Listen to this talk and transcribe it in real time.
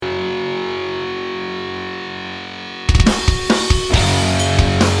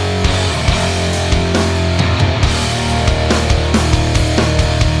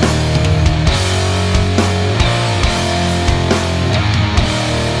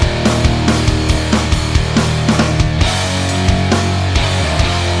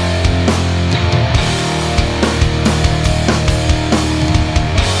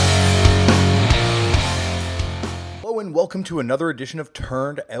welcome to another edition of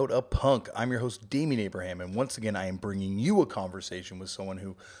Turned Out a Punk. I'm your host, Damien Abraham, and once again, I am bringing you a conversation with someone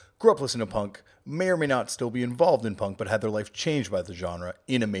who grew up listening to punk, may or may not still be involved in punk, but had their life changed by the genre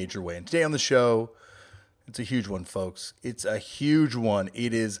in a major way. And today on the show, it's a huge one, folks. It's a huge one.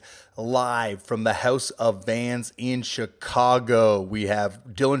 It is live from the House of Vans in Chicago. We have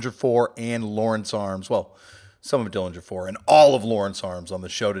Dillinger 4 and Lawrence Arms. Well, some of Dillinger 4 and all of Lawrence Arms on the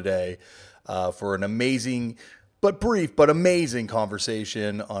show today for an amazing but brief but amazing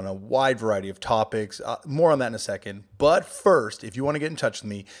conversation on a wide variety of topics. More on that in a second. But first, if you want to get in touch with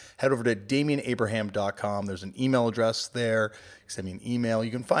me, head over to DamienAbraham.com. There's an email address there. You send me an email. You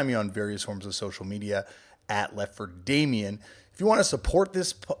can find me on various forms of social media at Left for Damien. If you want to support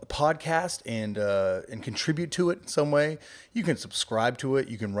this podcast and contribute to it in some way, you can subscribe to it.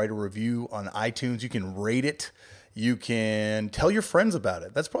 You can write a review on iTunes. You can rate it. You can tell your friends about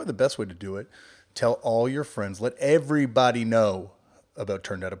it. That's probably the best way to do it. Tell all your friends. Let everybody know about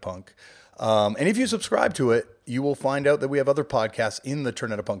Turned Out a Punk. And if you subscribe to it, you will find out that we have other podcasts in the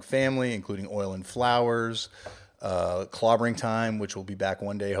Turned Out a Punk family, including Oil and Flowers, Clobbering Time, which will be back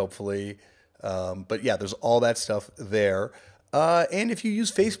one day, hopefully. But yeah, there's all that stuff there. And if you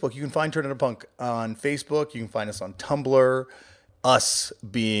use Facebook, you can find Turned Out a Punk on Facebook. You can find us on Tumblr. Us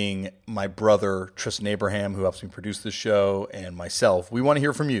being my brother, Tristan Abraham, who helps me produce this show, and myself. We want to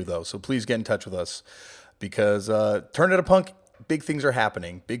hear from you, though, so please get in touch with us because Turned Out a Punk, big things are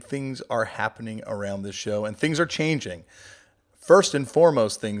happening. Big things are happening around this show, and things are changing. First and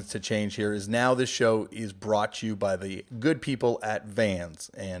foremost things to change here is now this show is brought to you by the good people at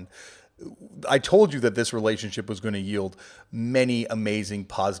Vans, and I told you that this relationship was going to yield many amazing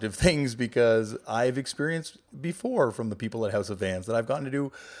positive things because I've experienced before from the people at House of Vans that I've gotten to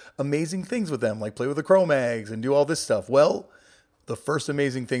do amazing things with them, like play with the Cro-Mags and do all this stuff. Well, the first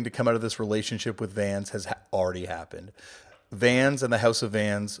amazing thing to come out of this relationship with Vans has already happened. Vans and the House of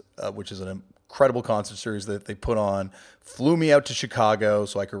Vans, which is an incredible concert series that they put on, flew me out to Chicago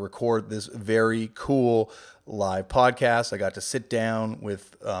so I could record this very cool live podcast. I got to sit down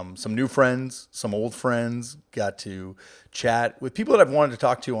with some new friends, some old friends, got to chat with people that I've wanted to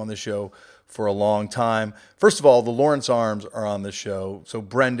talk to on this show for a long time. First of all, the Lawrence Arms are on the show. So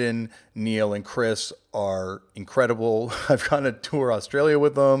Brendan, Neil, and Chris are incredible. I've gone to tour Australia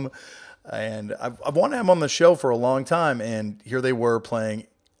with them, and I've wanted them on the show for a long time, and here they were playing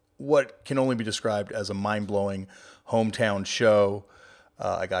what can only be described as a mind-blowing hometown show.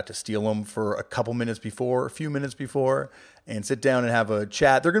 I got to steal them for a few minutes before, and sit down and have a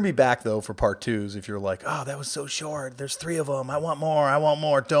chat. They're going to be back, though, for part twos. If you're like, oh, that was so short. There's 3 of them. I want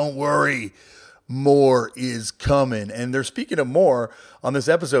more. Don't worry. More is coming. And they're speaking of more on this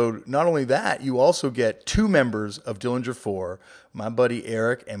episode. Not only that, you also get 2 members of Dillinger 4, my buddy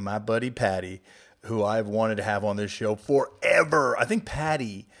Eric and my buddy Patty, who I've wanted to have on this show forever. I think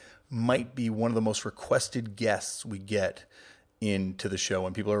Patty might be one of the most requested guests we get into the show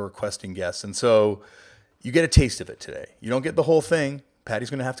when people are requesting guests. And so you get a taste of it today. You don't get the whole thing.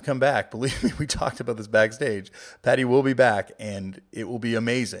 Patty's going to have to come back. Believe me, we talked about this backstage. Patty will be back, and it will be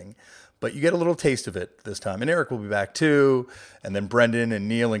amazing. But you get a little taste of it this time. And Eric will be back too. And then Brendan and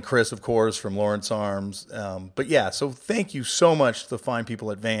Neil and Chris, of course, from Lawrence Arms. But yeah, so thank you so much to the fine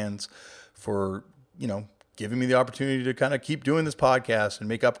people at Vans for, giving me the opportunity to kind of keep doing this podcast and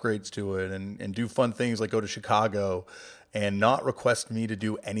make upgrades to it and do fun things like go to Chicago and not request me to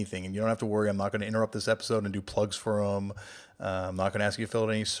do anything. And you don't have to worry. I'm not going to interrupt this episode and do plugs for them. I'm not going to ask you to fill out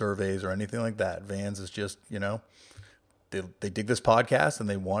any surveys or anything like that. Vans is just, they dig this podcast and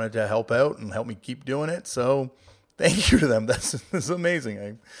they wanted to help out and help me keep doing it. So thank you to them. This is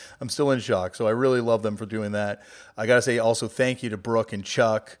amazing. I'm still in shock. So I really love them for doing that. I got to say also thank you to Brooke and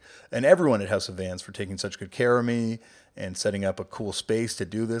Chuck and everyone at House of Vans for taking such good care of me and setting up a cool space to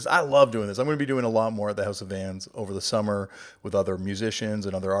do this. I love doing this. I'm going to be doing a lot more at the House of Vans over the summer with other musicians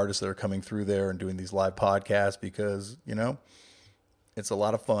and other artists that are coming through there and doing these live podcasts because, it's a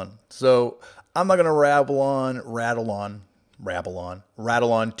lot of fun. So I'm not going to rattle on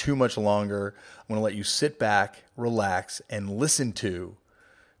too much longer. I'm going to let you sit back, relax, and listen to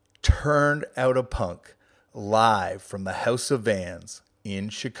Turned Out a Punk live from the House of Vans in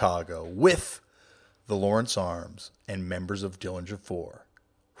Chicago with the Lawrence Arms and members of Dillinger 4.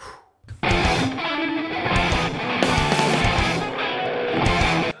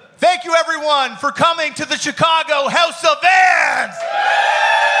 Thank you, everyone, for coming to the Chicago House of Vans!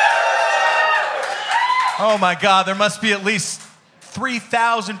 Oh, my God, there must be at least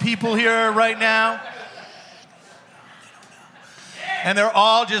 3,000 people here right now. And they're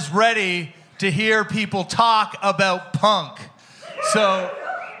all just ready to hear people talk about punk. So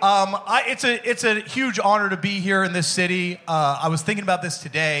It's a huge honor to be here in this city. I was thinking about this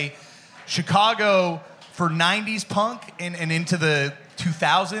today. Chicago, for 90s punk and into the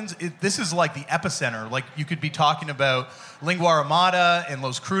 2000s, this is like the epicenter. Like, you could be talking about Lingua Armada and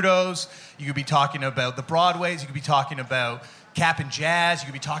Los Crudos. You could be talking about the Broadways. You could be talking about Cap and Jazz. You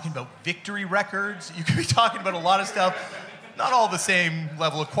could be talking about Victory Records. You could be talking about a lot of stuff. Not all the same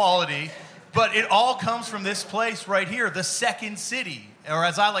level of quality, but it all comes from this place right here, the Second City, or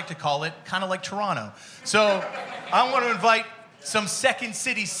as I like to call it, kind of like Toronto. So I want to invite some Second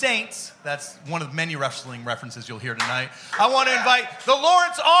City Saints. That's one of many wrestling references you'll hear tonight. I want to invite the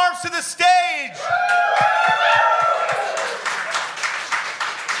Lawrence Arms to the stage.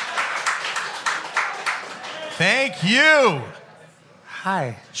 Thank you.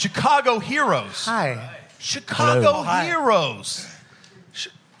 Hi. Chicago Heroes. Hi. Chicago Heroes.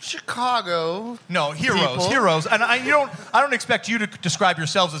 Chicago. No, heroes, people. heroes. And I don't expect you to describe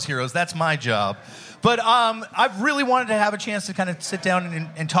yourselves as heroes. That's my job. But I've really wanted to have a chance to kind of sit down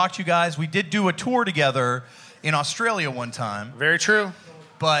and talk to you guys. We did do a tour together in Australia one time. Very true.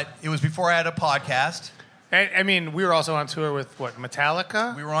 But it was before I had a podcast. I mean, we were also on tour with,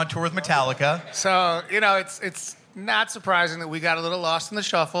 Metallica? We were on tour with Metallica. So, it's not surprising that we got a little lost in the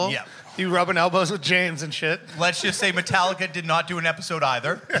shuffle. Yeah. You rubbing elbows with James and shit. Let's just say Metallica did not do an episode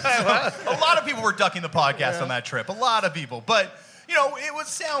either. So a lot of people were ducking the podcast on that trip. A lot of people. But, it was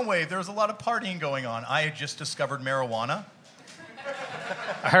Soundwave. There was a lot of partying going on. I had just discovered marijuana.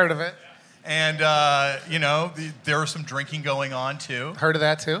 I heard of it. And, there was some drinking going on, too. Heard of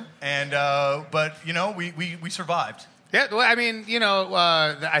that, too. And, but, we survived. Yeah, well, I mean,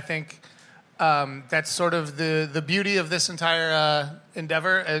 I think that's sort of the beauty of this entire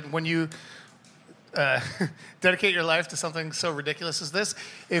endeavor. When you dedicate your life to something so ridiculous as this,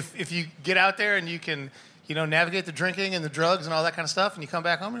 if you get out there and you can, navigate the drinking and the drugs and all that kind of stuff, and you come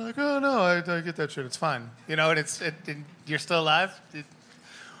back home and you're like, oh, no, I get that shit. It's fine. And you're still alive.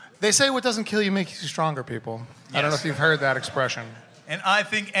 They say what doesn't kill you makes you stronger, people. Yes. I don't know if you've heard that expression. And I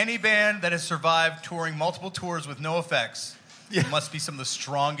think any band that has survived touring multiple tours with no effects must be some of the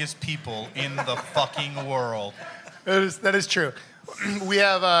strongest people in the fucking world. That is true. We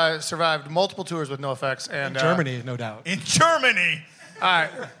have survived multiple tours with no effects. And, in Germany, no doubt. In Germany! All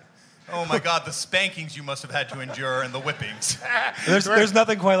right. Oh, my God, the spankings you must have had to endure and the whippings. There's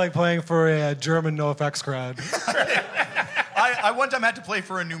nothing quite like playing for a German no-effects crowd. I one time had to play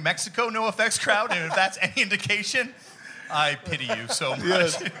for a New Mexico no-effects crowd, and if that's any indication, I pity you so much.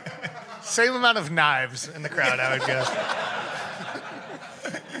 Yes. Same amount of knives in the crowd, I would guess.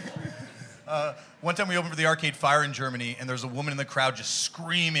 One time we opened for the Arcade Fire in Germany, and there's a woman in the crowd just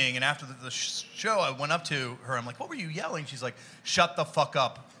screaming, and after the show, I went up to her, I'm like, what were you yelling? She's like, shut the fuck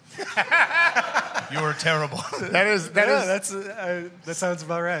up. You were terrible. That sounds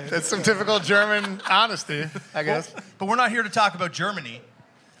about right. That's some typical German honesty, I guess. But we're not here to talk about Germany.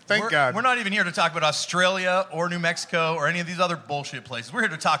 Thank God. We're not even here to talk about Australia or New Mexico or any of these other bullshit places. We're here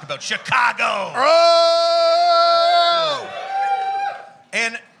to talk about Chicago. Oh!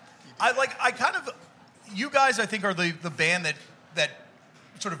 And you guys, I think, are the band that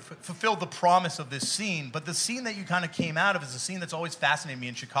sort of fulfilled the promise of this scene, but the scene that you kind of came out of is a scene that's always fascinated me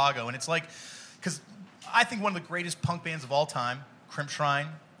in Chicago, and it's like, because I think one of the greatest punk bands of all time, Crimp Shrine.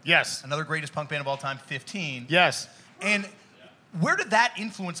 Yes. Another greatest punk band of all time, 15. Yes. And where did that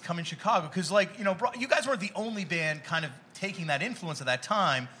influence come in Chicago? Because, you guys weren't the only band kind of taking that influence at that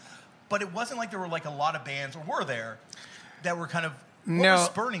time, but it wasn't like there were like a lot of bands, or were there, that were kind of was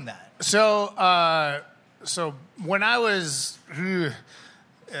spurning that? So when I was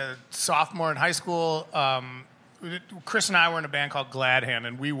sophomore in high school, Chris and I were in a band called Glad Hand,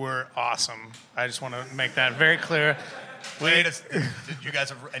 and we were awesome. I just want to make that very clear. Did you guys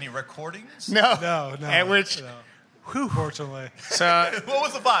have any recordings? No. At which, Fortunately. So what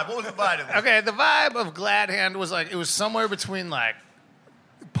was the vibe? Okay, the vibe of Glad Hand was it was somewhere between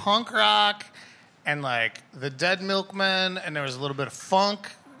punk rock and the Dead Milkmen, and there was a little bit of funk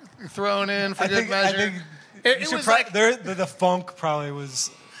thrown in for good measure. I think the funk probably was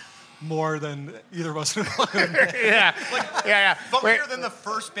more than either of us would have. Yeah. Funkier than the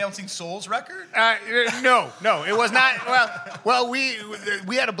first Bouncing Souls record? No, it was not. Well, we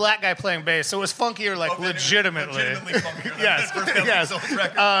had a black guy playing bass, so it was funkier, legitimately. Legitimately funkier than Yes, the first Bouncing Souls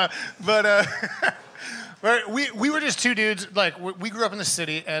record. But we were just two dudes. We grew up in the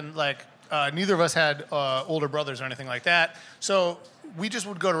city, and neither of us had older brothers or anything like that. So we just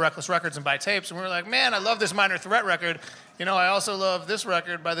would go to Reckless Records and buy tapes, and we were like, man, I love this Minor Threat record. I also love this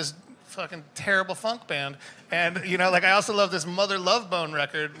record by this fucking terrible funk band. And, I also love this Mother Love Bone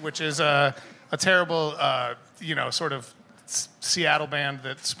record, which is a terrible, sort of Seattle band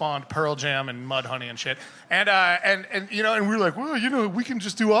that spawned Pearl Jam and Mudhoney and shit. And we were like, well, we can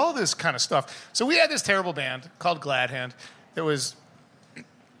just do all this kind of stuff. So we had this terrible band called Gladhand that was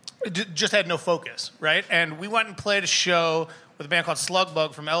just had no focus, right? And we went and played a show with a band called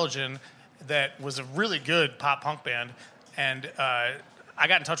Slugbug from Elgin that was a really good pop punk band. And I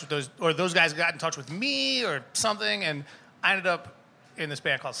got in touch with those guys got in touch with me or something, and I ended up in this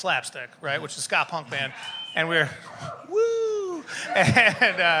band called Slapstick, right, which is a ska punk band, and we're woo,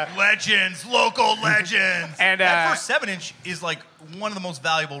 and legends, local legends. And that first 7-inch is like one of the most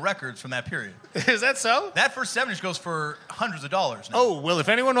valuable records from that period. Is that so? That first 7-inch goes for hundreds of dollars now. Oh well, if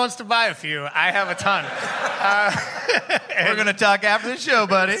anyone wants to buy a few, I have a ton. We're gonna talk after the show,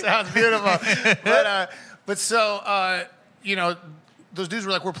 buddy. Sounds beautiful. But so those dudes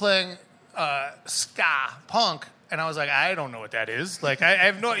were like, we're playing ska punk. And I was like, I don't know what that is. Like, I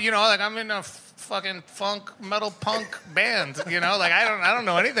have no, like I'm in a fucking funk metal punk band, like I don't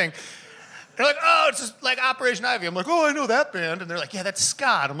know anything. They're like, oh, it's just like Operation Ivy. I'm like, oh, I know that band. And they're like, yeah, that's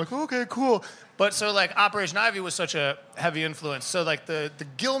ska. I'm like, okay, cool. But so like Operation Ivy was such a heavy influence. So like the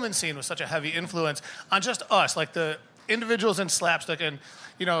Gilman scene was such a heavy influence on just us, like the individuals in Slapstick and,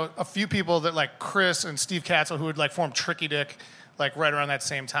 a few people that like Chris and Steve Katzel who would like form Tricky Dick like right around that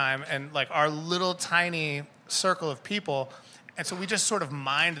same time. And like our little tiny circle of people, and so we just sort of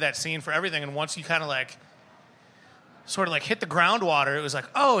mined that scene for everything. And once you kind of like sort of like hit the groundwater, it was like,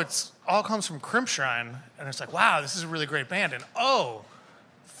 oh, it's all comes from Crimpshrine, and it's like, wow, this is a really great band, and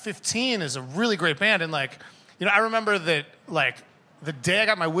 15 is a really great band. And like, I remember that like the day I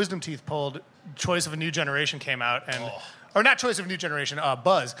got my wisdom teeth pulled, Choice of a New Generation came out, and or not Choice of a New Generation,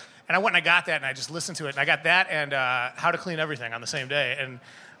 Buzz, and I went and I got that, and I just listened to it, and I got that and How to Clean Everything on the same day, and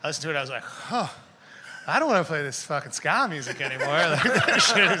I listened to it, I was like, huh, I don't want to play this fucking ska music anymore. Like, that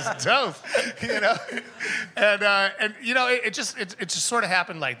shit is dope, And it just sort of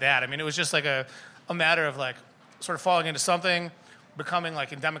happened like that. I mean, it was just like a matter of like sort of falling into something, becoming like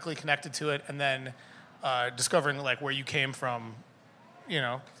endemically connected to it, and then discovering like where you came from.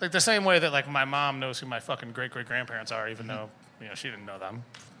 Like the same way that like my mom knows who my fucking great grandparents are, even though she didn't know them.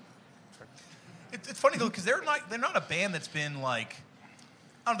 It's funny though because they're not a band that's been like.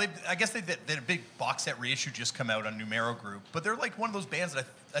 I don't know, I guess they had a big box set reissue just come out on Numero Group, but they're like one of those bands that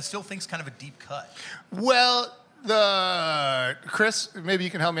I still think is kind of a deep cut. Well, Chris, maybe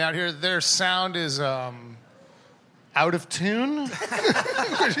you can help me out here. Their sound is out of tune.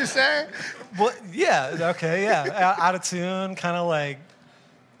 Would you say? Well, yeah, okay, yeah, out of tune, kind of like.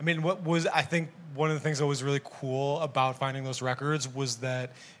 I mean, I think one of the things that was really cool about finding those records was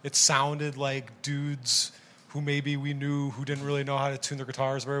that it sounded like dudes who maybe we knew who didn't really know how to tune their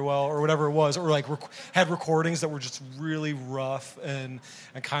guitars very well or whatever it was, or like had recordings that were just really rough and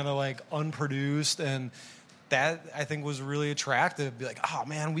kind of like unproduced, and that I think was really attractive. Be like, oh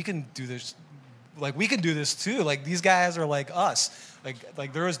man, we can do this. Like we can do this too. Like these guys are like us.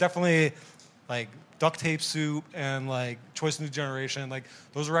 Like there was definitely like Duct Tape Soup and like Choice of New Generation. Like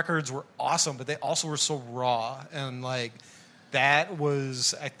those records were awesome, but they also were so raw, and like that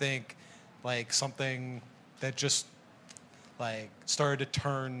was I think like something that just like started to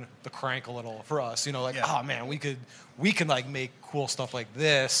turn the crank a little for us, oh man, we can like make cool stuff like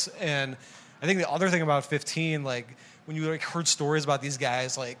this. And I think the other thing about 15, like when you like heard stories about these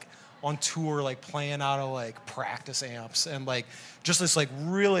guys like on tour, like playing out of like practice amps and like just this like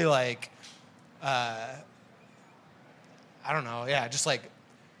really like I don't know, yeah, just like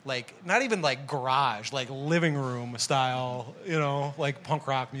not even like garage, like living room style, like punk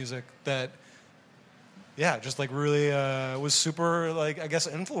rock music that. Yeah, just like really was super like I guess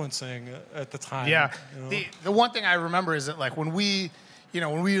influencing at the time. Yeah, the one thing I remember is that like when we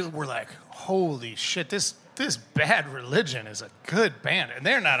were like, holy shit, this Bad Religion is a good band, and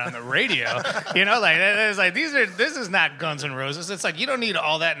they're not on the radio. Like it's like this is not Guns N' Roses. It's like you don't need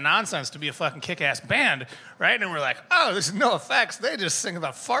all that nonsense to be a fucking kick-ass band, right? And we're like, oh, this is No Effects. They just sing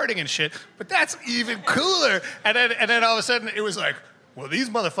about farting and shit, but that's even cooler. And then all of a sudden it was like. Well, these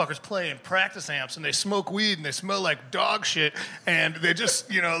motherfuckers play in practice amps, and they smoke weed, and they smell like dog shit, and they just,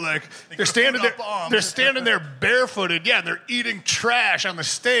 like they're standing there. They're standing there barefooted, yeah, and they're eating trash on the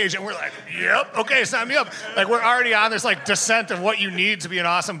stage, and we're like, yep, okay, sign me up. Like we're already on this like descent of what you need to be an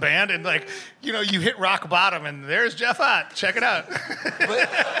awesome band, and like, you hit rock bottom, and there's Jeff Ott. Check it out.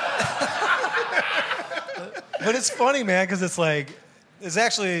 But it's funny, man, because it's like. It's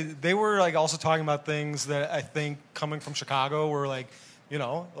actually, they were like also talking about things that I think coming from Chicago were like,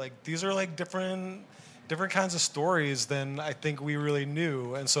 like these are like different kinds of stories than I think we really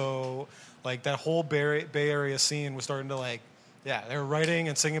knew. And so like that whole Bay Area scene was starting to like, yeah, they were writing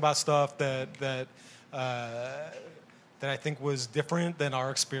and singing about stuff that I think was different than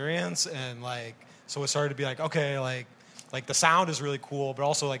our experience, and like so it started to be like, okay, like the sound is really cool, but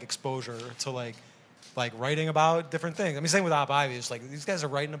also like exposure to like writing about different things. I mean, same with Op Ivy. It's like these guys are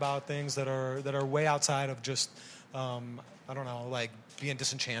writing about things that are way outside of just I don't know, like being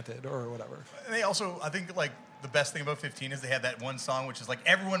disenchanted or whatever. And they also, I think, like the best thing about 15 is they had that one song which is like,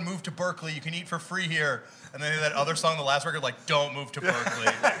 everyone move to Berkeley, you can eat for free here. And then they had that other song, the last record, like, don't move to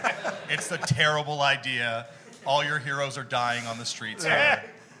Berkeley. It's a terrible idea. All your heroes are dying on the streets here.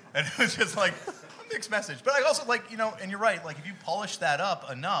 And it was just like a mixed message. But I also like, and you're right, like if you polish that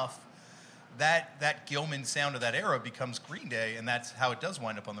up enough, that Gilman sound of that era becomes Green Day, and that's how it does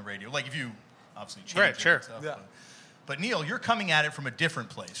wind up on the radio. Like if you obviously change it. Sure. And stuff, Yeah. But Neil, you're coming at it from a different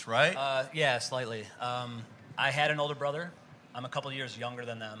place, right? Yeah, slightly. I had an older brother. I'm a couple years younger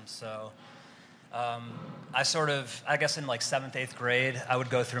than them, so I guess in like 7th, 8th grade, I would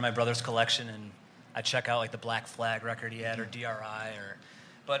go through my brother's collection and I'd check out like the Black Flag record he had or DRI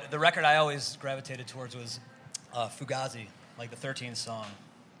but the record I always gravitated towards was Fugazi, like the 13 song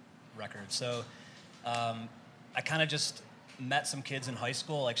record. So I kind of just met some kids in high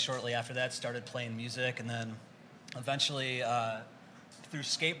school, like shortly after that, started playing music, and then eventually through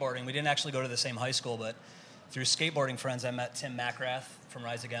skateboarding, we didn't actually go to the same high school, but through skateboarding friends, I met Tim McGrath from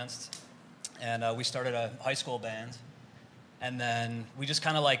Rise Against, and we started a high school band, and then we just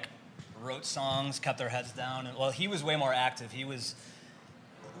kind of like wrote songs, kept our heads down, and well, he was way more active. He was,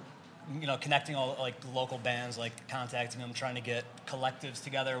 connecting all like local bands, like contacting them, trying to get collectives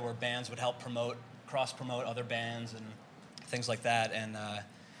together where bands would help cross-promote other bands and things like that, and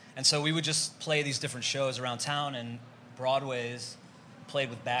so we would just play these different shows around town, and Broadway's played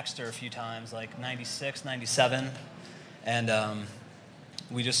with Baxter a few times, like 96, 97, and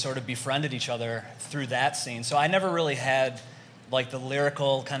we just sort of befriended each other through that scene. So I never really had like the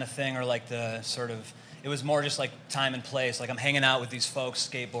lyrical kind of thing, or like the sort of, it was more just like time and place. Like I'm hanging out with these folks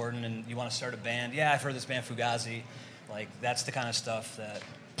skateboarding, and you want to start a band. Yeah, I've heard this band Fugazi. Like that's the kind of stuff that.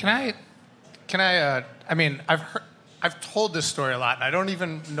 I mean, I've told this story a lot, and I don't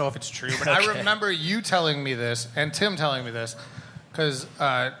even know if it's true, but Okay. I remember you telling me this and Tim telling me this, because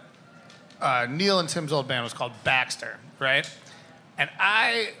Neil and Tim's old band was called Baxter, right? And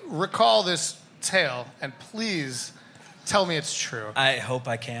I recall this tale, and please tell me it's true. I hope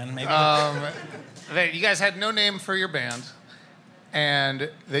I can, maybe. That you guys had no name for your band, and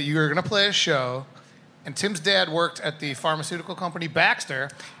that you were going to play a show, and Tim's dad worked at the pharmaceutical company Baxter,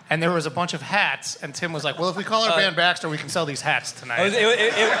 and there was a bunch of hats, and Tim was like, well, if we call our band Baxter, we can sell these hats tonight.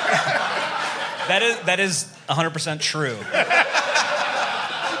 That is 100% true.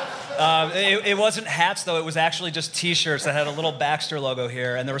 It wasn't hats, though. It was actually just T-shirts that had a little Baxter logo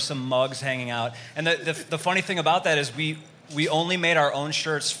here, and there were some mugs hanging out. And the funny thing about that is we only made our own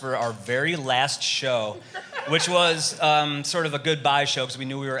shirts for our very last show, which was sort of a goodbye show because we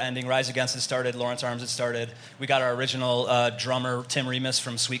knew we were ending. Rise Against had started, Lawrence Arms had started. We got our original drummer, Tim Remus,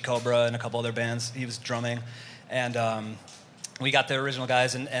 from Sweet Cobra and a couple other bands. He was drumming. And we got the original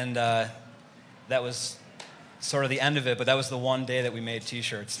guys, and that was sort of the end of it, but that was the one day that we made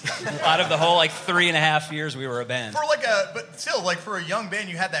T-shirts. Out of the whole, 3.5 years we were a band. But still, for a young band,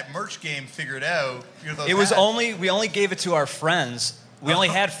 you had that merch game figured out. It was we only gave it to our friends. We only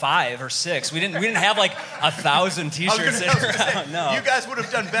had 5 or 6. We didn't have 1,000 T-shirts sitting around. No. You guys would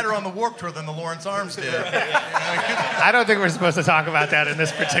have done better on the Warped Tour than the Lawrence Arms did. I don't think we're supposed to talk about that in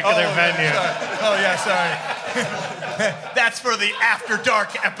this particular venue. Sorry. That's for the After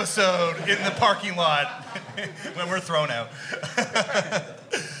Dark episode in the parking lot when we're thrown out.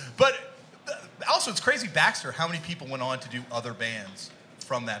 But also, it's crazy, Baxter, how many people went on to do other bands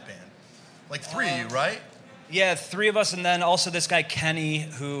from that band? 3 of you, right? Yeah, 3 of us, and then also this guy Kenny,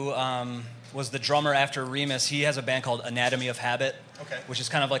 who was the drummer after Remus. He has a band called Anatomy of Habit, which is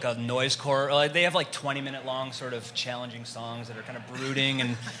kind of like a noisecore. They have 20-minute long sort of challenging songs that are kind of brooding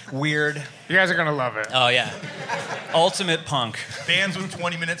and weird. You guys are going to love it. Oh, yeah. Ultimate punk. Bands with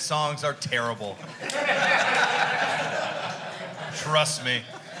 20-minute songs are terrible. Trust me.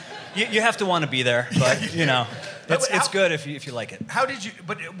 You have to want to be there, but, it's good if you like it.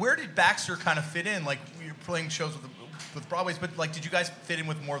 Where did Baxter kind of fit in? You're playing shows with Broadway's, but did you guys fit in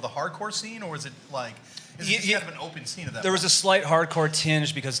with more of the hardcore scene, or is it just kind of an open scene of that? There was a slight hardcore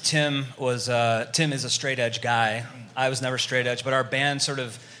tinge because Tim is a straight edge guy. I was never straight edge, but our band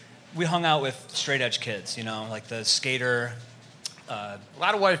we hung out with straight edge kids, like the Skater. A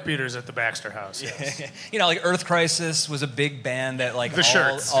lot of wife beaters at the Baxter house. Yes. Earth Crisis was a big band that the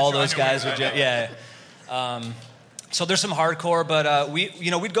shirts. All those guys would so there's some hardcore, but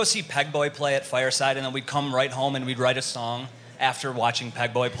we'd go see Pegboy play at Fireside, and then we'd come right home and we'd write a song after watching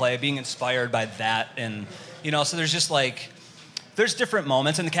Pegboy play, being inspired by that and You know, so there's just like, there's different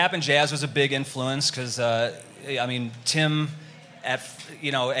moments, and the Cap and Jazz was a big influence because, I mean, Tim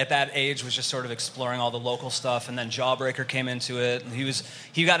at that age was just sort of exploring all the local stuff, and then Jawbreaker came into it, and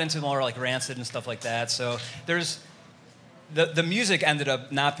he got into more like Rancid and stuff like that. So there's the music ended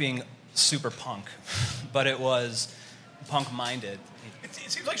up not being super punk, but it was punk-minded. It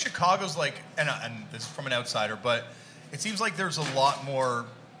seems like Chicago's like, and this is from an outsider, but it seems like there's a lot more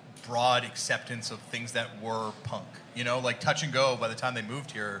broad acceptance of things that were punk. You know, like Touch and Go, by the time they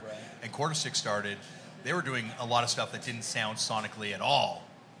moved here and Quarter Six started, they were doing a lot of stuff that didn't sound sonically at all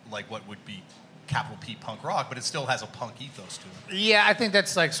like what would be capital P punk rock, but it still has a punk ethos to it. Yeah, I think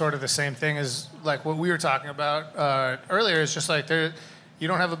that's like sort of the same thing as like what we were talking about earlier. It's just like you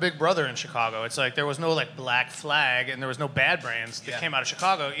don't have a Big Brother in Chicago. It's like there was no like Black Flag and there was no Bad Brains that came out of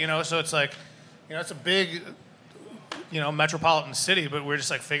Chicago, you know? So it's like, you know, it's a big, you know, metropolitan city, but we're just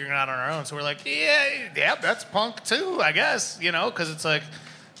like figuring it out on our own. So we're like, yeah, that's punk too, I guess, you know, because it's like,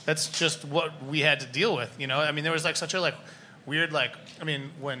 that's just what we had to deal with, you know? I mean, there was like such a like weird, like, I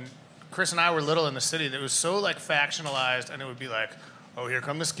mean, when Chris and I were little in the city, it was so like factionalized, and it would be like, oh, here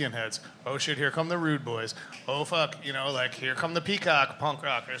come the skinheads. Oh shit, here come the rude boys. Oh fuck, you know, like here come the peacock punk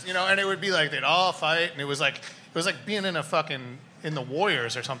rockers, you know, and it would be like they'd all fight, and it was like being in the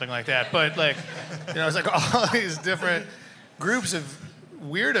Warriors or something like that. But like, you know, it's like all these different groups of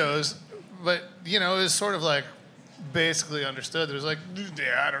weirdos, but you know, it was sort of like basically understood. It was like,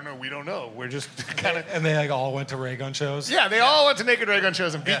 yeah, I don't know, we don't know. We're just kind of. And they like all went to ray gun shows. Yeah, they all went to Naked Ray Gun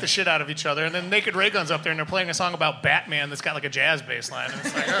shows and beat the shit out of each other. And then Naked Ray Gun's up there and they're playing a song about Batman that's got like a jazz bass line. And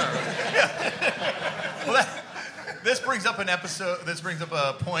it's like, oh. Well, this brings up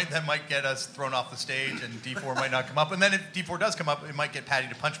a point that might get us thrown off the stage, and D4 might not come up. And then if D4 does come up, it might get Patty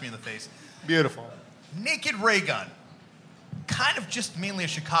to punch me in the face. Beautiful. Naked Ray Gun. Kind of just mainly a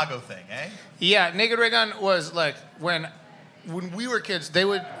Chicago thing, eh? Yeah, Naked Ray Gun was like when we were kids, they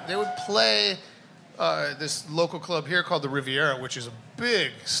would play this local club here called the Riviera, which is a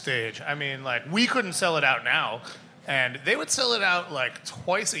big stage. I mean, like we couldn't sell it out now, and they would sell it out like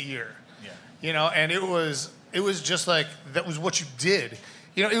twice a year. Yeah. You know, and it was just like that was what you did.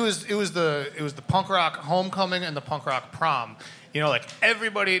 You know, it was the punk rock homecoming and the punk rock prom. You know, like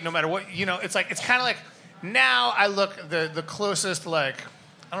everybody, no matter what, you know, it's kind of like. Now I look the closest, like,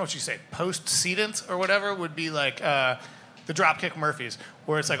 I don't know what you say, post-cedent or whatever would be like the Dropkick Murphys,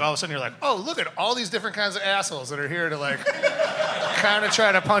 where it's like all of a sudden you're like, oh, look at all these different kinds of assholes that are here to like kind of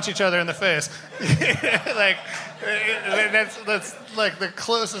try to punch each other in the face. Like that's like the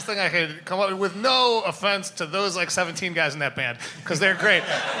closest thing I could come up with. No offense to those like 17 guys in that band because they're great,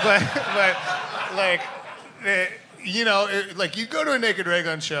 but like. You know, like you go to a Naked Ray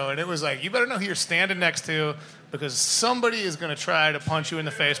Gun show, and it was like, you better know who you're standing next to because somebody is going to try to punch you in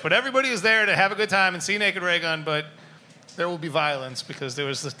the face. But everybody is there to have a good time and see Naked Ray Gun, but there will be violence because there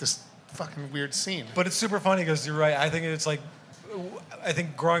was this fucking weird scene. But it's super funny because you're right. I think it's like, I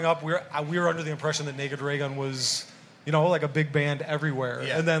think growing up, we were under the impression that Naked Ray Gun was, you know, like a big band everywhere.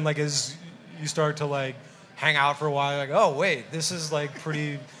 Yeah. And then like as you start to like hang out for a while, you're like, oh wait, this is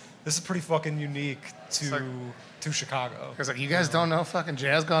pretty fucking unique to Chicago. Because like you guys don't know fucking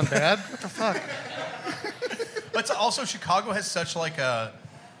Jazz Gone Bad? What the fuck? But also Chicago has such like a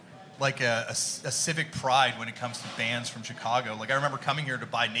civic pride when it comes to bands from Chicago. Like I remember coming here to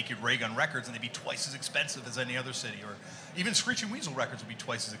buy Naked Ray Gun records, and they'd be twice as expensive as any other city, or even Screeching Weasel records would be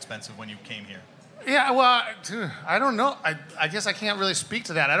twice as expensive when you came here. Yeah, well, I don't know. I guess I can't really speak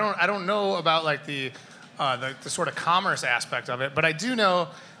to that. I don't know about like the sort of commerce aspect of it, but I do know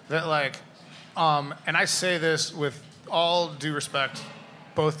that like. And I say this with all due respect,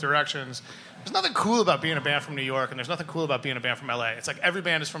 both directions. There's nothing cool about being a band from New York, and there's nothing cool about being a band from LA. It's like every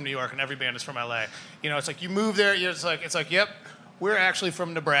band is from New York, and every band is from LA. You know, it's like you move there. It's like, yep, we're actually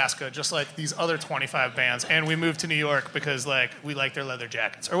from Nebraska, just like these other 25 bands, and we moved to New York because like we like their leather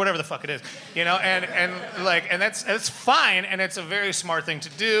jackets or whatever the fuck it is. You know, and that's fine, and it's a very smart thing to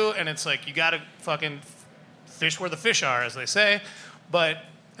do, and it's like you gotta fucking fish where the fish are, as they say, but.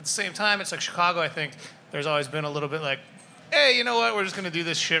 At the same time, it's like Chicago, I think there's always been a little bit like, hey, you know what? We're just going to do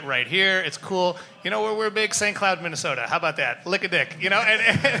this shit right here. It's cool. You know, we're big St. Cloud, Minnesota. How about that? Lick a dick, you know? And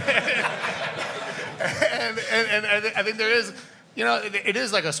I think there is, you know, it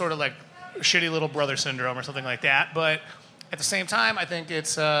is like a sort of like shitty little brother syndrome or something like that. But at the same time, I think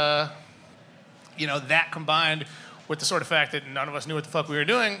it's, you know, that combined with the sort of fact that none of us knew what the fuck we were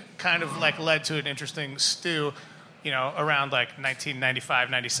doing kind of like led to an interesting stew. You know, around like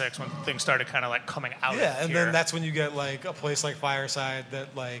 1995, 96, when things started kind of like coming out. Yeah, and here. then that's when you get like a place like Fireside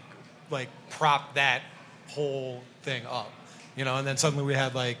that like propped that whole thing up, you know. And then suddenly we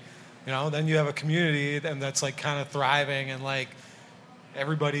had like You know, then you have a community and that's like kind of thriving and like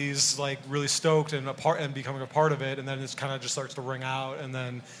everybody's like really stoked and becoming a part of it, and then it kind of just starts to ring out, and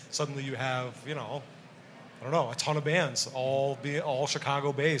then suddenly you have, you know, I don't know, a ton of bands, all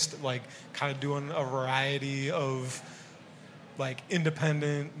Chicago based, like kind of doing a variety of like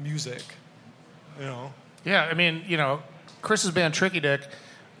independent music, you know. Yeah, I mean, you know, Chris's band Tricky Dick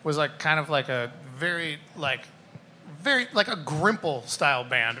was like kind of like a very like a Grimple style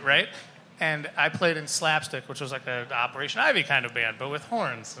band, right? And I played in Slapstick, which was like an Operation Ivy kind of band, but with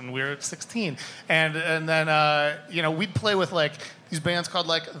horns, and we were 16. And then you know, we'd play with like these bands called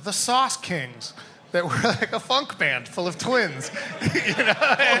like the Sauce Kings that were like a funk band full of twins. You know?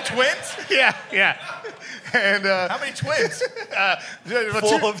 Twins? Yeah. And how many twins?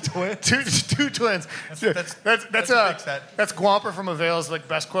 Full of twins. Two twins. That's a big set. That's Gwamper from Avail's like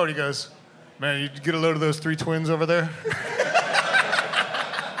best quote. He goes, "Man, you get a load of those 3 twins over there."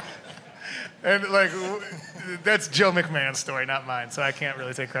 And like, that's Joe McMahon's story, not mine. So I can't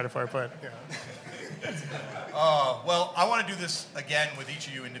really take credit for it. But yeah. Well, I want to do this again with each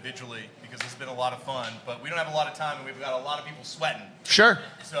of you individually because it's been a lot of fun. But we don't have a lot of time, and we've got a lot of people sweating. Sure.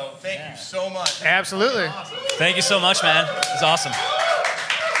 So thank you so much. Absolutely. Awesome. Thank you so much, man. It was awesome.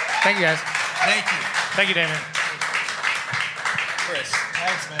 Thank you, guys. Thank you. Thank you, Damien. Chris.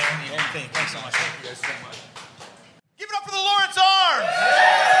 Thanks, man. Thanks so much. Thank you guys so much. Give it up for the Lawrence Arms!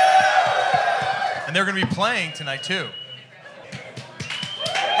 And they're going to be playing tonight, too.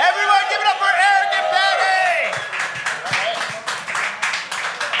 Everyone, give it up for Eric and Patty!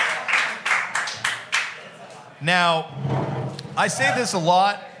 Now, I say this a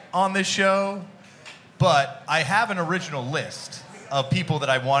lot on this show, but I have an original list of people that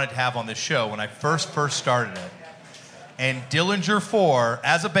I wanted to have on this show when I first started it. And Dillinger 4,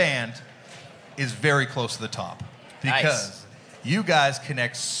 as a band, is very close to the top. Because you guys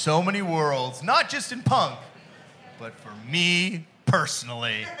connect so many worlds, not just in punk, but for me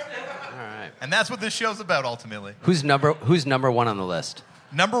personally. All right. And that's what this show's about, ultimately. Who's number 1 on the list?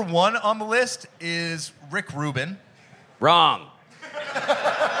 Number 1 on the list is Rick Rubin. Wrong.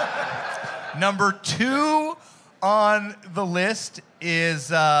 Number 2 on the list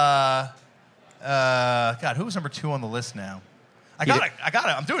is God, who was number 2 on the list now? I got it.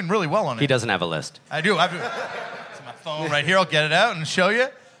 I'm doing really well on it. He doesn't have a list. I do. It's on my phone right here. I'll get it out and show you.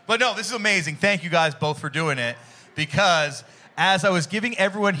 But no, this is amazing. Thank you guys both for doing it, because as I was giving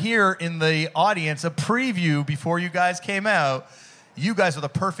everyone here in the audience a preview before you guys came out, you guys are the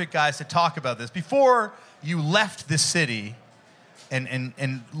perfect guys to talk about this. Before you left this city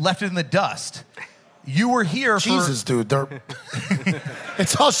and left it in the dust, you were here Jesus, dude.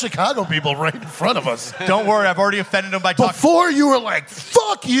 It's all Chicago people right in front of us. Don't worry, I've already offended them by talking. Before you were like,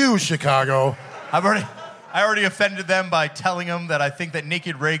 fuck you, Chicago. I already offended them by telling them that I think that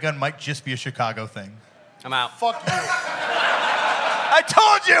Naked Ray Gun might just be a Chicago thing. I'm out. Fuck you. I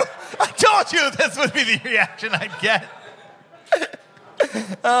told you this would be the reaction I'd get.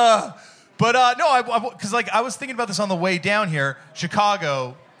 No, because like I was thinking about this on the way down here.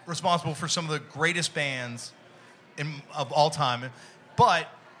 Chicago, responsible for some of the greatest bands of all time. But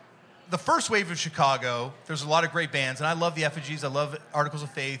the first wave of Chicago, there's a lot of great bands, and I love the Effigies, I love Articles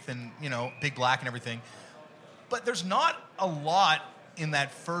of Faith, and Big Black and everything. But there's not a lot in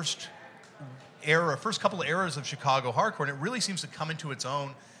that first couple of eras of Chicago hardcore, and it really seems to come into its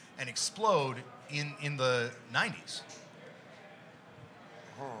own and explode in the 90s.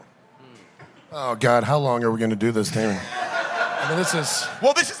 Oh, God, how long are we going to do this, Damon? I mean, this is...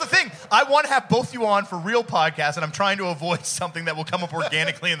 Well, this is the thing. I want to have both you on for real podcasts, and I'm trying to avoid something that will come up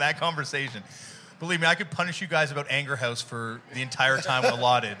organically in that conversation. Believe me, I could punish you guys about Anger House for the entire time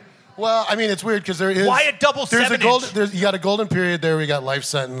allotted. Well, I mean, it's weird because there is... Why a double 7-inch? You got a golden period there. We got Life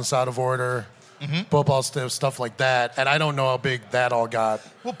Sentence, Out of Order, Bhopal Stiff, stuff like that. And I don't know how big that all got.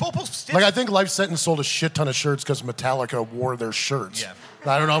 Well, Bhopal Stiff... Like, I think Life Sentence sold a shit ton of shirts because Metallica wore their shirts. Yeah.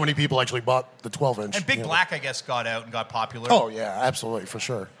 I don't know how many people actually bought the 12-inch. And Big Black, I guess, got out and got popular. Oh, yeah, absolutely, for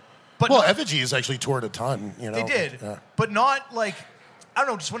sure. But Effigies actually toured a ton, They did. Yeah. But not like... I don't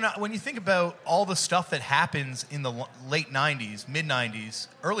know, just when you think about all the stuff that happens in the late 90s, mid-90s,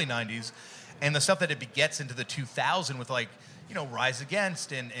 early 90s, and the stuff that it begets into the 2000 with like, Rise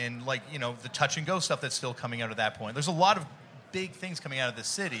Against and like, the touch and go stuff that's still coming out at that point. There's a lot of big things coming out of the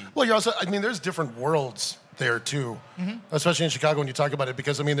city. Well, you're also, there's different worlds there too, especially in Chicago when you talk about it,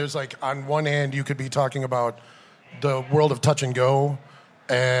 because there's like, on one hand, you could be talking about the world of touch and go,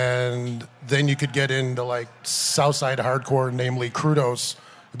 and then you could get into like Southside hardcore, namely Crudos.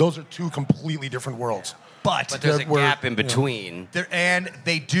 Those are two completely different worlds. But there's a gap in between. And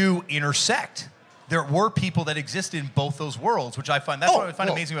they do intersect. there were people that existed in both those worlds, which I find what I find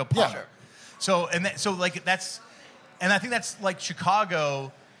amazing about punk. yeah. So like that's, and I think that's like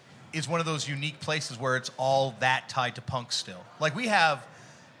Chicago is one of those unique places where it's all that tied to punk still. Like we have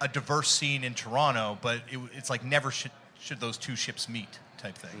a diverse scene in Toronto, but it's like never should those two ships meet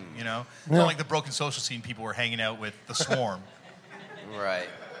type thing, you know? It's not like the Broken Social scene people were hanging out with the Swarm. Right.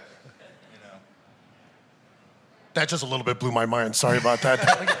 You know? That just a little bit blew my mind. Sorry about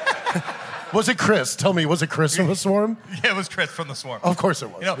that. Was it Chris? Tell me, was it Chris from the Swarm? Yeah, it was Chris from the Swarm. Of course it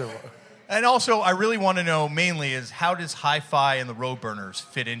was. You know, and also, I really want to know mainly is how does Hi-Fi and the Roadburners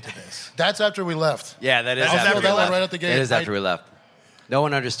fit into this? That's after we left. Yeah, that is That's after after we that one left. right at the gate. It is after we left. No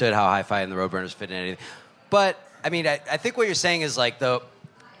one understood how Hi-Fi and the Roadburners fit in anything. But I mean, I think what you're saying is like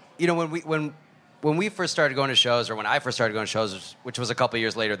when we first started going to shows, or when I first started going to shows, which was a couple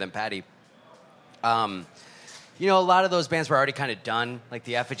years later than Patty. You know, a lot of those bands were already kind of done. Like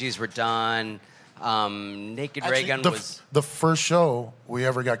the Effigies were done. Naked Raygun was the first show we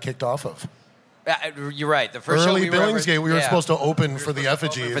ever got kicked off of. You're right. The first Early show Billingsgate, we were supposed to open for the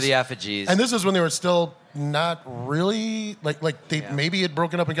Effigies. For the Effigies. And this is when they were still not really like they maybe had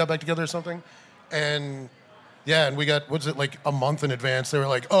broken up and got back together or something. And and we got like a month in advance. They were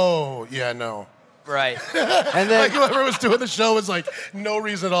like, "Oh, yeah, no." Right. And then Like whoever was doing the show was like no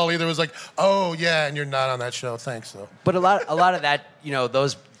reason at all either. It was like, "Oh, yeah, and you're not on that show. Thanks though." But a lot of that, you know,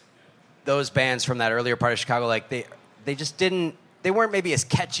 those bands from that earlier part of Chicago, like they just didn't. They weren't maybe as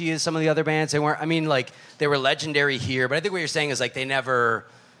catchy as some of the other bands. They weren't. I mean, like they were legendary here, but I think what you're saying is like they never.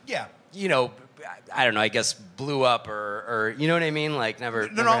 Yeah. You know, I don't know. I guess blew up or you know what I mean? Like never.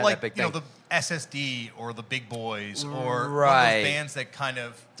 They're never not had like, that big you know, thing. the SSD or the Big Boys or one of Right. those bands that kind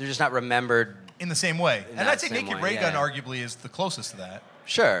of They're just not remembered. in the same way. And that I'd say same Naked way, Raygun yeah. arguably is the closest to that.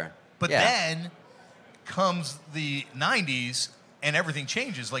 Sure. But yeah. then comes the 90s and everything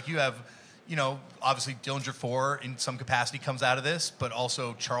changes. Like you have, you know, obviously Dillinger 4 in some capacity comes out of this, but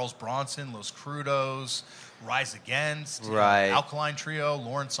also Charles Bronson, Los Crudos, Rise Against, Right. Alkaline Trio,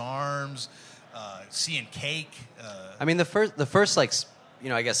 Lawrence Arms, Sea and Cake. I mean, the first like you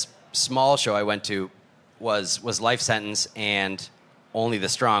know, I guess small show I went to was Life Sentence and Only the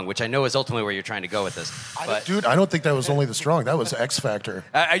Strong, which I know is ultimately where you're trying to go with this. But Dude, I don't think that was Only the Strong. That was X Factor.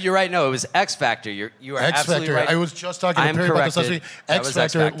 You're right. No, it was X Factor. You are X absolutely Factor. right. I was just talking to I'm Perry about this last corrected. week. That X was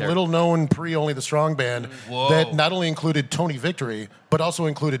Factor, little known pre-Only the Strong band Whoa. that not only included Tony Victory, but also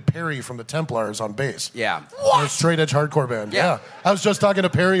included Perry from the Templars on bass. Yeah. They're a straight edge hardcore band. Yeah. I was just talking to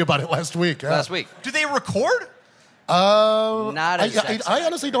Perry about it last week. Yeah. Last week. Do they record? Not as I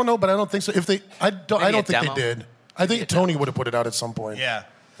honestly don't know, but I don't think so. If they, I don't Maybe a think they demo? did. I think Tony would have put it out at some point. Yeah.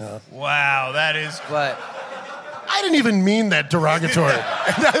 Wow, that is. But I didn't even mean that derogatory.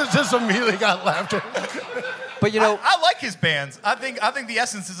 That was just immediately got laughter. you know, I like his bands. I think The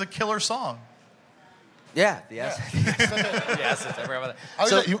Essence is a killer song. yeah, the Essence. The Essence. I forgot about I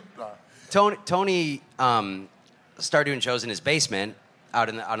that. was So Tony started doing shows in his basement out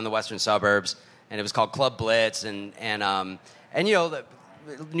in the western suburbs, and it was called Club Blitz, and you know the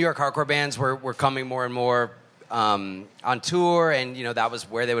New York hardcore bands were coming more and more on tour, and you know that was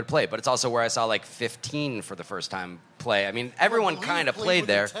where they would play. But it's also where I saw like 15 for the first time play. I mean, everyone kind of played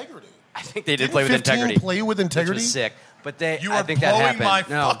there. I think they did play with 15 integrity. play with Which integrity? was sick. But I You are think that blowing happened.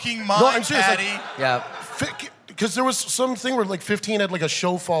 my No. fucking mind, No, I'm serious, like- Patty. Yeah. Because there was something where like 15 had like a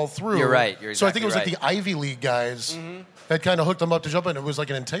show fall through. You're right, you're So I think it was exactly like the Ivy League guys that kind of hooked them up to jump in. It was like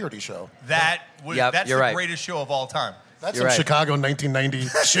an integrity show. That's Yep, the you're right. greatest show of all time. That's You're some right. Chicago 1990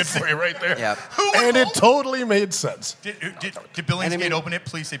 shit for you right there. Yeah. And it totally made sense. Did Billingsgate And I mean- open it?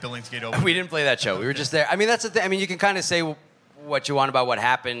 Please say Billingsgate open. We didn't play that show. We were just there. I mean, that's the thing. I mean, you can kind of say what you want about what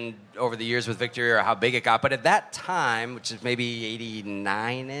happened over the years with Victory or how big it got. But at that time, which is maybe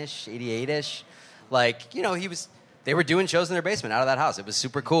 89-ish, 88-ish, like, you know, they were doing shows in their basement out of that house. It was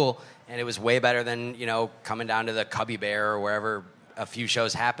super cool. And it was way better than, you know, coming down to the Cubby Bear or wherever a few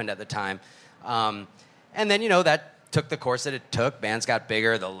shows happened at the time. And then, you know, that took the course that it took. Bands got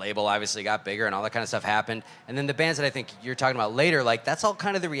bigger. The label obviously got bigger and all that kind of stuff happened. And then the bands that I think you're talking about later, like, that's all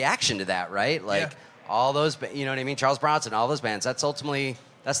kind of the reaction to that, right? Like, all those, you know what I mean? Charles Bronson, all those bands. That's ultimately,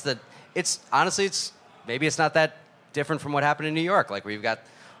 maybe it's not that different from what happened in New York. Like, where you've got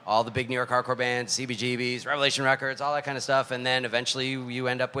all the big New York hardcore bands, CBGBs, Revelation Records, all that kind of stuff. And then eventually you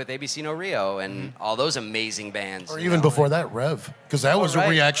end up with ABC No Rio and all those amazing bands. Or you even know? before that, Rev. Because that was right, a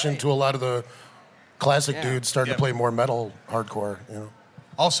reaction right. to a lot of the classic Yeah. dudes starting to play more metal hardcore, you know.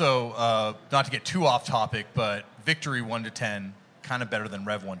 Also, not to get too off topic, but Victory 1 to 10, kind of better than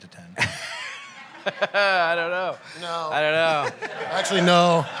Rev 1 to 10. I don't know. No. I don't know. Actually,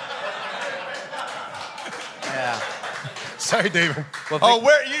 no. Yeah. Sorry, David. Oh,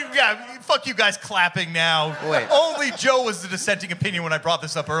 where you? Yeah, fuck you guys clapping now. Wait. Only Joe was the dissenting opinion when I brought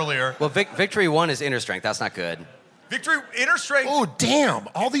this up earlier. Well, Victory 1 is Inner Strength. That's not good. Victory, Inner Strength. Oh, damn.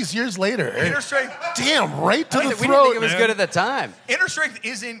 All these years later. Inner Strength. Damn, right to the We throat, didn't think it was man. good at the time. Inner Strength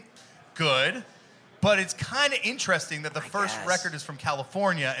isn't good, but it's kind of interesting that the first guess. record is from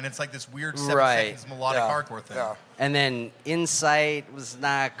California, and it's like this weird 7 Right. seconds melodic Yeah. hardcore thing. Yeah. And then Insight was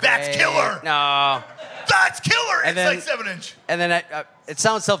not great. That's killer! No. That's killer! And It's then- like 7-inch. And then it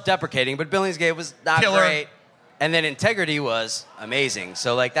sounds self-deprecating, but Billingsgate was not Killer. great. And then Integrity was amazing.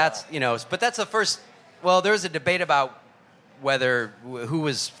 So like that's but that's the first. Well, there was a debate about whether who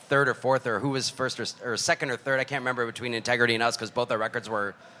was third or fourth, or who was first or second or third. I can't remember between Integrity and us because both our records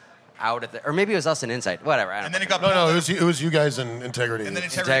were out at the, or maybe it was us and Insight. Whatever. I don't And then know. it got No, pulled it was you guys in Integrity. and then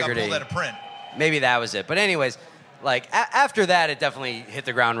Integrity got Integrity. pulled out of print. Maybe that was it. But anyways, like after that, it definitely hit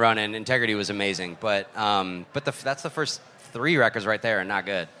the ground running. Integrity was amazing, but that's the first 3 records right there, and not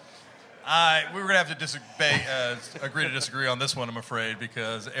good. We were going to have to agree to disagree on this one, I'm afraid,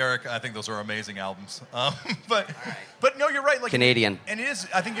 because Eric, I think those are amazing albums. But no, you're right. Like Canadian. And it is,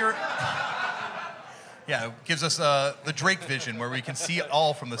 I think you're, yeah, it gives us the Drake vision where we can see it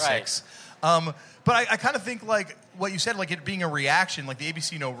all from the Right. 6. But I kind of think like what you said, like it being a reaction, like the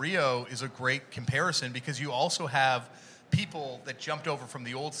ABC No Rio is a great comparison because you also have people that jumped over from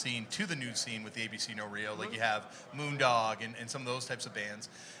the old scene to the new scene with the ABC No Rio. Like you have Moondog and some of those types of bands.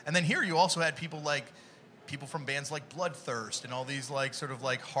 And then here you also had people from bands like Bloodthirst and all these like sort of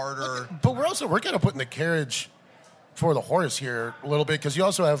like harder. But we're kind of putting the carriage for the horse here a little bit because you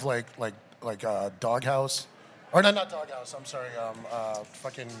also have like Doghouse, or not Doghouse. I'm sorry,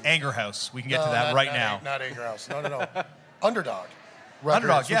 fucking Anger House. We can get to no, that not- right not- now. Not Anger House. No. Underdog. Records,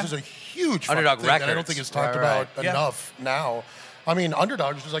 Underdog, yeah. which is a huge Underdog fucking thing that I don't Records. think is talked Right. about Yeah. enough now. I mean,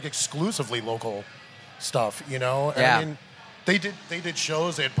 Underdog is just like exclusively local stuff, you know. And Yeah. I mean, they did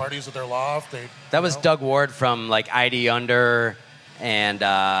shows. They had parties at their loft. That was Doug Ward from like ID Under and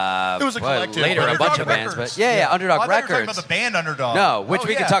It was a collective. later a Underdog bunch of bands, Records. but yeah, Oh, Underdog I thought you were Records. talking about the band Underdog. No, which Oh,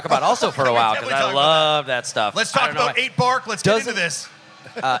 we yeah. can talk about also for a We while definitely because I talk about love that stuff. Let's I talk don't know about why- 8 Bark. Let's get into Doesn't- this.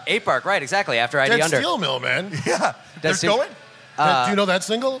 8 Bark, right? Exactly. After ID Dead Under. Steel Mill, man. Yeah. They're Steel- going? Do you know that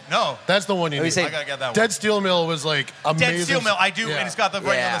single? No. That's the one you Let me need. say- I got to get that one. Dead Steel Mill was like amazing. Dead Steel Mill. I do, Yeah. and it's got the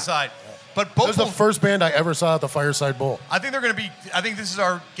writing on Yeah. the side. But That both was the first band I ever saw at the Fireside Bowl. I think they're going to be. I think this is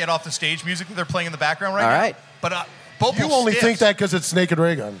our get off the stage music that they're playing in the background right All now. right. But Bopal You only Stiffs, think that because it's Naked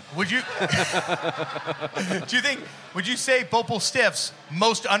Ray Gun. Would you? Would you say Bopal Stiffs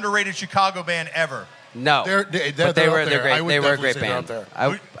most underrated Chicago band ever? No, They're but they up were there. they're I great. would They were a definitely great say they're band. up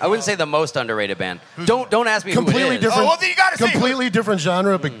there. I wouldn't say the most underrated band. Don't ask me Completely who it is. different. Oh, well, then you gotta say who- completely different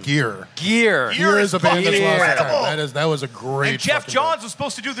genre, but Gear. Gear. Gear Gear is a band that's fucking lost to incredible. time. That was a great. And Jeff fucking Johns band. was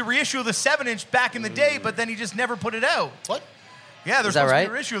supposed to do the reissue of the 7-inch back in the day, but then he just never put it out. What? Yeah, there's Is that supposed to right? be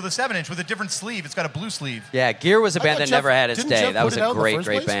a reissue of the 7-inch with a different sleeve. It's got a blue sleeve. Yeah, Gear was a I band thought that Jeff- never had its didn't day. Jeff That put was it out a in the great, first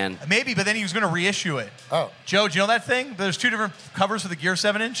great place? band. Maybe, but then he was going to reissue it. Oh. Joe, do you know that thing? There's 2 different covers for the Gear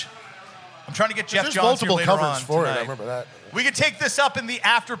 7-inch. I'm trying to get Jeff There's Johns here multiple later covers on for it. tonight. I remember that. We could take this up in the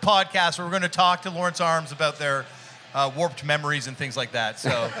after podcast where we're going to talk to Lawrence Arms about their warped memories and things like that.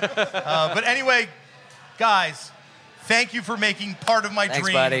 So, but anyway, guys, thank you for making part of my Thanks,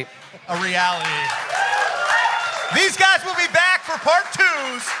 dream buddy. a reality. These guys will be back for part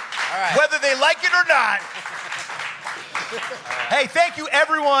 2s, whether they like it or not. Hey, thank you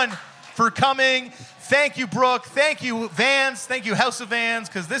everyone for coming. Thank you, Brooke. Thank you, Vans. Thank you, House of Vans,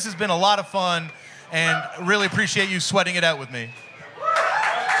 because this has been a lot of fun, and really appreciate you sweating it out with me.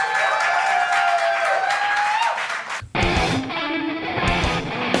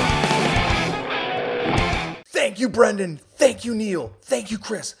 Thank you, Brendan. Thank you, Neil. Thank you,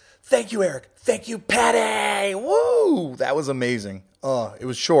 Chris. Thank you, Eric. Thank you, Patty. Woo! That was amazing. It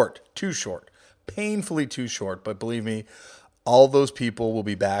was short, too short, painfully too short. But believe me, all those people will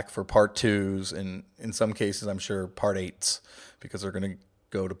be back for part 2s, and in some cases, I'm sure part 8s, because they're going to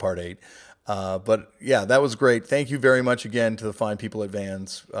go to part 8. But yeah, that was great. Thank you very much again to the fine people at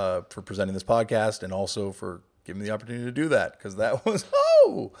Vans for presenting this podcast, and also for giving me the opportunity to do that, because that was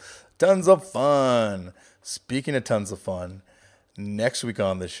tons of fun. Speaking of tons of fun, next week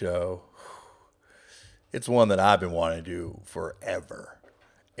on the show, it's one that I've been wanting to do forever.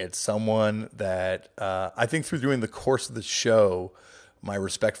 It's someone that I think through doing the course of the show, my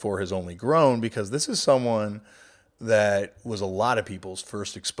respect for has only grown, because this is someone that was a lot of people's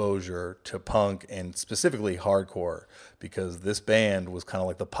first exposure to punk, and specifically hardcore, because this band was kind of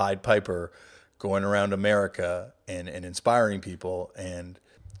like the Pied Piper going around America and inspiring people. And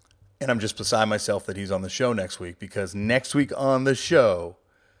I'm just beside myself that he's on the show next week, because next week on the show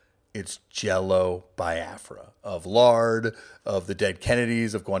It's Jello Biafra of Lard, of the Dead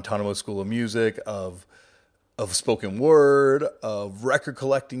Kennedys, of Guantanamo School of Music, of spoken word, of record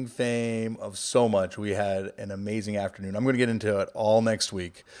collecting fame, of so much. We had an amazing afternoon. I'm going to get into it all next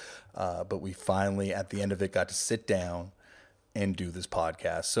week, but we finally, at the end of it, got to sit down and do this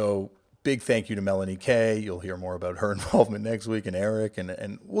podcast. So big thank you to Melanie Kay. You'll hear more about her involvement next week, and Eric,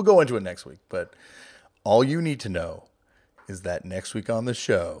 and we'll go into it next week. But all you need to know is that next week on the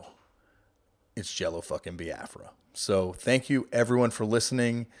show, it's Jello fucking Biafra. So thank you everyone for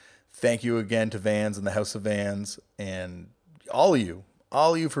listening. Thank you again to Vans and the House of Vans and all of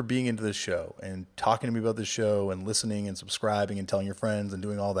you for being into this show and talking to me about this show and listening and subscribing and telling your friends and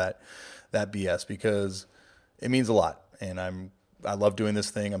doing all that BS, because it means a lot. And I love doing this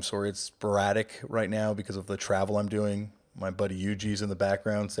thing. I'm sorry it's sporadic right now because of the travel I'm doing. My buddy Yuji's in the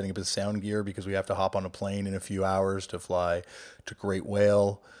background setting up his sound gear because we have to hop on a plane in a few hours to fly to Great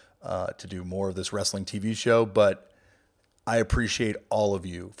Whale to do more of this wrestling TV show. But I appreciate all of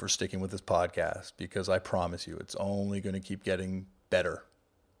you for sticking with this podcast, because I promise you it's only going to keep getting better.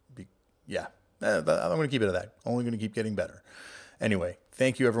 I'm going to keep it at that. Only going to keep getting better. Anyway,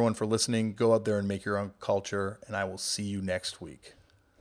 thank you everyone for listening. Go out there and make your own culture, and I will see you next week.